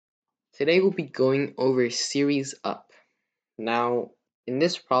Today we'll be going over seriesUp. Now, in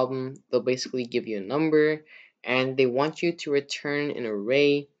this problem, they'll basically give you a number and they want you to return an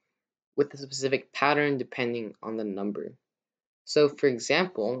array with a specific pattern depending on the number. So for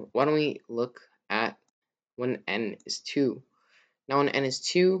example, why don't we look at when n is 2. Now when n is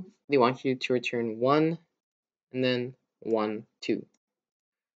 2, they want you to return 1 and then 1, 2.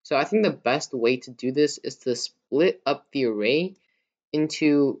 So I think the best way to do this is to split up the array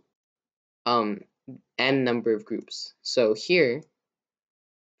into n number of groups. So here,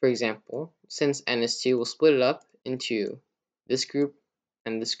 for example, since n is 2, we'll split it up into this group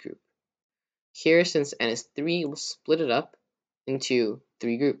and this group. Here, since n is 3, we'll split it up into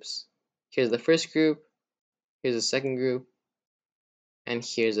 3 groups. Here's the first group, here's the second group, and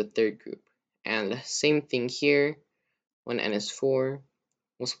here's the third group. And same thing here, when n is 4,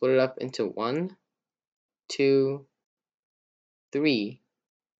 we'll split it up into 1, 2, 3,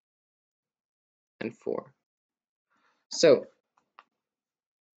 and 4. So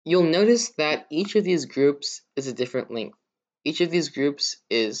you'll notice that each of these groups is a different length. Each of these groups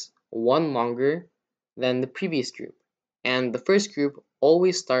is 1 longer than the previous group, and the first group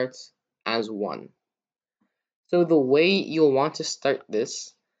always starts as 1. So the way you'll want to start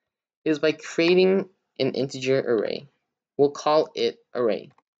this is by creating an integer array. We'll call it array,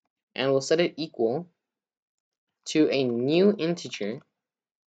 and we'll set it equal to a new integer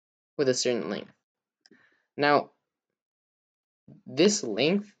with a certain length. Now, this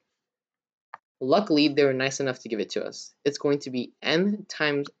length, luckily, they were nice enough to give it to us. It's going to be n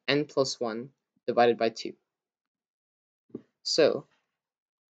times n plus 1 divided by 2. So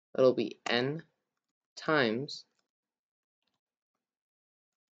that'll be n times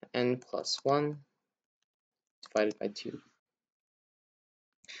n plus 1 divided by 2.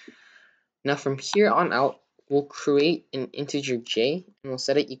 Now from here on out, we'll create an integer j and we'll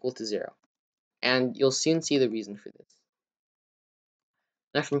set it equal to 0. And you'll soon see the reason for this.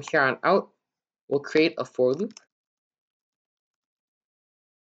 Now from here on out, we'll create a for loop.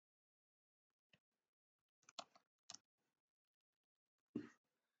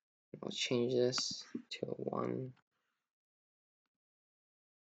 I'll change this to a 1.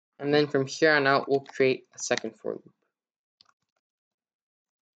 And then from here on out, we'll create a second for loop.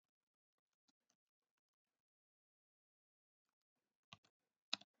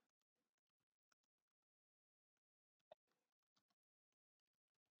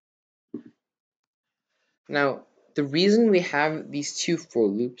 Now, the reason we have these two for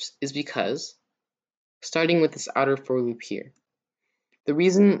loops is because, starting with this outer for loop here, the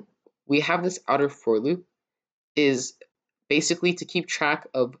reason we have this outer for loop is basically to keep track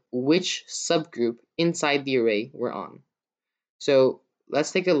of which subgroup inside the array we're on. So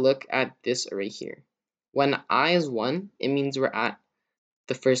let's take a look at this array here. When I is 1, it means we're at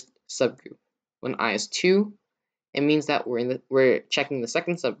the first subgroup. When I is 2, it means that we're checking the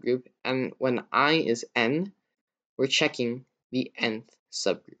second subgroup, and when I is n, we're checking the nth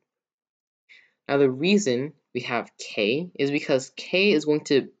subgroup. Now the reason we have k is because k is going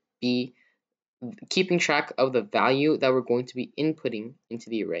to be keeping track of the value that we're going to be inputting into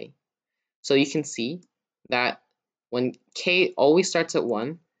the array. So you can see that when k always starts at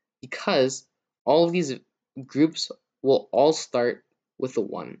 1, because all of these groups will all start with a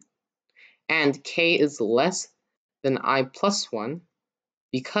 1. And k is less than I plus 1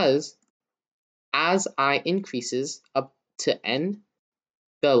 because as I increases up to n,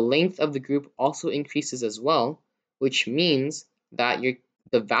 the length of the group also increases as well, which means that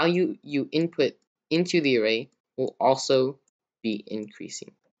the value you input into the array will also be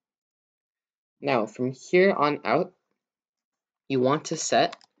increasing. Now, from here on out, you want to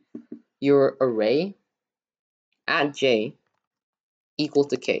set your array at j equal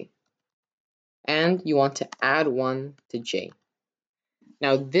to k, and you want to add 1 to j.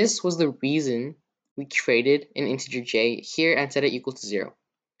 Now, this was the reason we created an integer j here and set it equal to 0.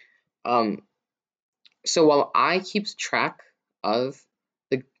 So while I keeps track of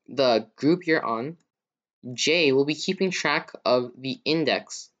the group you're on, j will be keeping track of the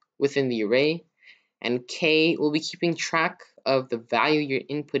index within the array, and k will be keeping track of the value you're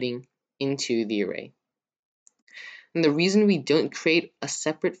inputting into the array. And the reason we don't create a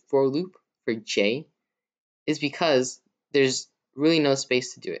separate for loop for j is because there's really no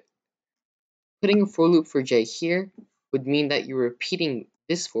space to do it. Putting a for loop for j here would mean that you're repeating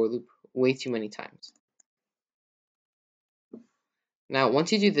this for loop way too many times. Now,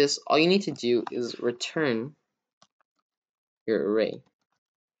 once you do this, all you need to do is return your array.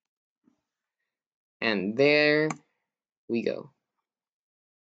 And there we go.